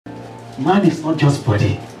Man is not just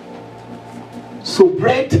body. So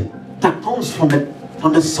bread that comes from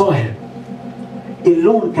the soil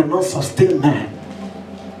alone cannot sustain man.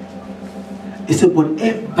 He said, but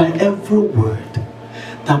by every word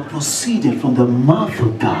that proceeded from the mouth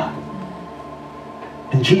of God.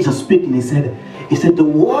 And Jesus speaking, he said, the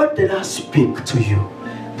word that I speak to you,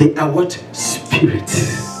 they are what?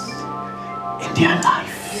 Spirits in their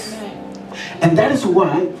life. And that is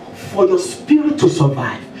why, for your spirit to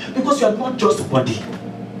survive, because you are not just body.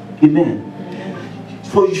 Amen.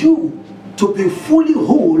 For you to be fully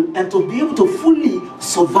whole and to be able to fully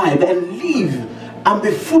survive and live and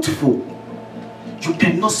be fruitful, you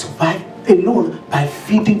cannot survive alone by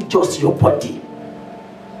feeding just your body.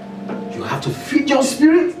 You have to feed your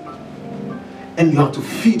spirit and you have to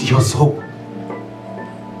feed your soul.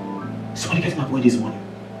 Somebody get my point this morning?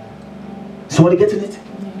 Somebody getting it?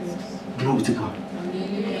 Yes. Glory to God.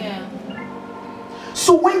 Yeah.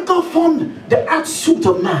 So when God formed the earth suit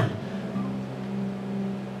of man,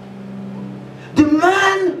 the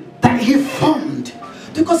man that he formed,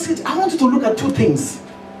 because I want you to look at two things,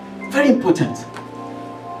 very important.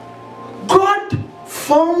 God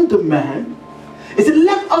formed the man. He said,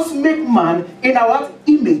 let us make man in our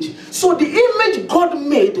image. So the image God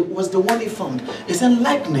made was the one he formed. It's a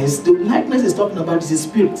likeness. The likeness is talking about is his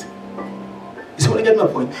spirit. You want to get my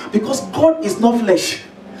point? Because God is not flesh.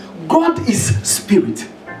 God is spirit.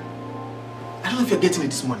 I don't know if you're getting it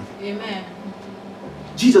this morning. Amen.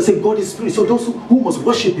 Jesus said God is spirit. So those who must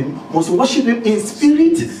worship him in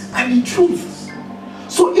spirit and in truth.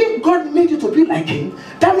 So if God made you to be like him,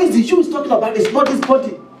 that means the Jew is talking about is not his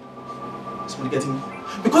body. Somebody getting me?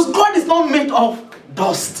 Because God is not made of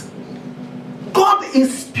dust. God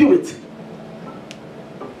is spirit.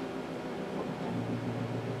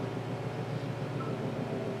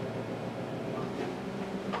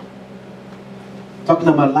 Talking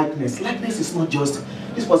about likeness. Likeness is not just,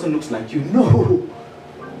 this person looks like you. No.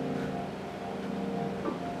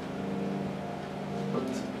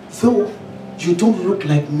 Though you don't look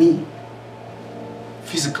like me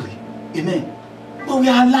physically. Amen. But we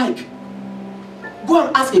are alike. Go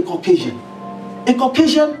and ask a Caucasian. A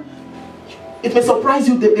Caucasian, it may surprise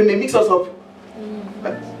you, they may mix us up.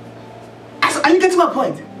 Are you getting my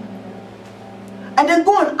point? And then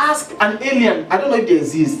go and ask an alien. I don't know if they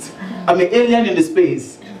exist. I'm an alien in the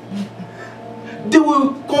space. They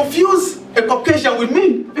will confuse a Caucasian with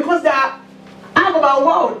me because they are out of our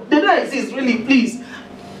world. They don't exist, really, please.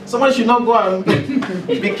 Someone should not go and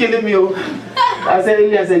be killing me. I say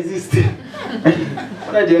aliens exist.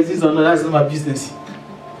 Whether they exist or not, that's not my business.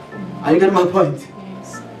 Are you getting my point?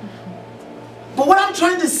 Yes. But what I'm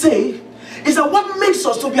trying to say is that what makes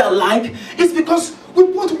us to be alike is because we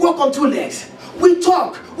both walk on two legs. We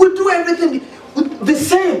talk, we do everything the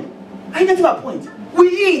same. Are you getting my point? We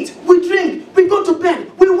eat, we drink, we go to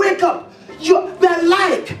bed, we wake up. We are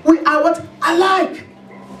alike. We are what? Alike.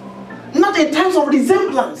 Not in terms of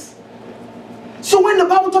resemblance. So when the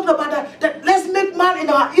Bible talked about that let's make man in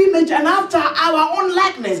our image and after our own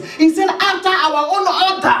likeness, he said after our own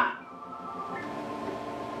order.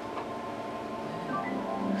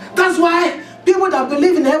 That's why people that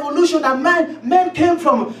believe in evolution, that men came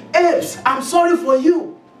from apes, I'm sorry for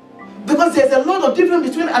you. Because there's a lot of difference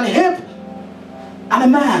between an ape and a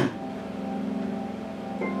man.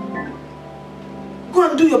 Go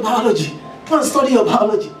and do your biology. Go and study your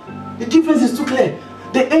biology. The difference is too clear.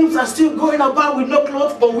 The apes are still going about with no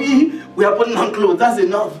clothes, but we are putting on clothes. That's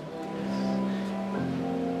enough.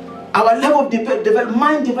 Our level of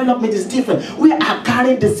mind development is different. We are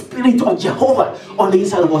carrying the spirit of Jehovah on the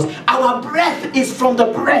inside of us. Our breath is from the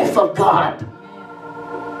breath of God.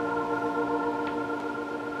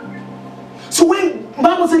 So when the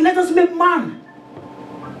Bible says, let us make man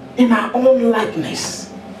in our own likeness.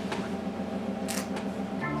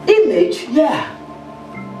 Image, yeah.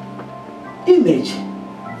 Image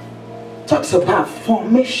talks about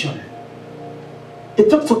formation. It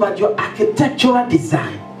talks about your architectural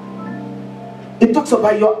design. It talks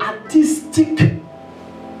about your artistic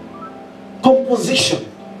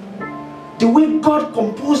composition. The way God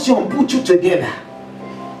composed you and put you together.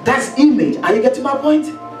 That's image. Are you getting my point?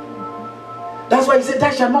 That's why he said, thou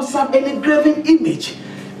shalt not serve any graven image.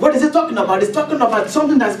 What is it talking about? It's talking about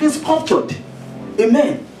something that's been sculptured.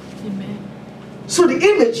 Amen. Amen. So the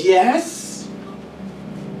image, yes,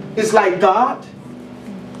 is like God.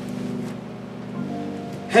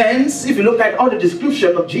 Hence, if you look at all the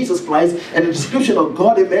description of Jesus Christ and the description of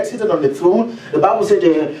God, amen, sitting on the throne, the Bible said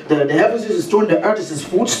the heavens is his throne, the earth is his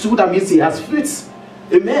footstool. That means he has feet.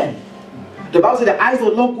 Amen. The Bible said the eyes of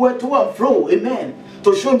the Lord go to and fro. Amen.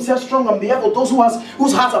 To show himself strong on behalf of those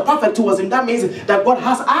whose hearts are perfect towards him. That means that God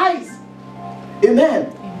has eyes.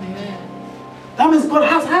 Amen. That means God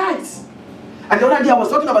has hands. And the other day I was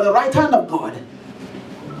talking about the right hand of God.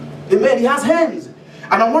 Amen. He has hands.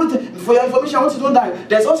 And I wanted to, for your information, I want you to know that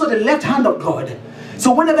there's also the left hand of God.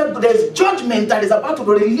 So whenever there's judgment that is about to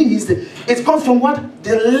be released, it comes from what?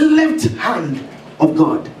 The left hand of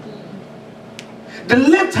God. The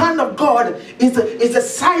left hand of God is the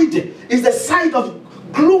side of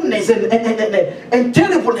gloomness and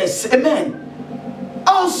terribleness. Amen.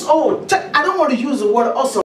 Also, I don't want to use the word also.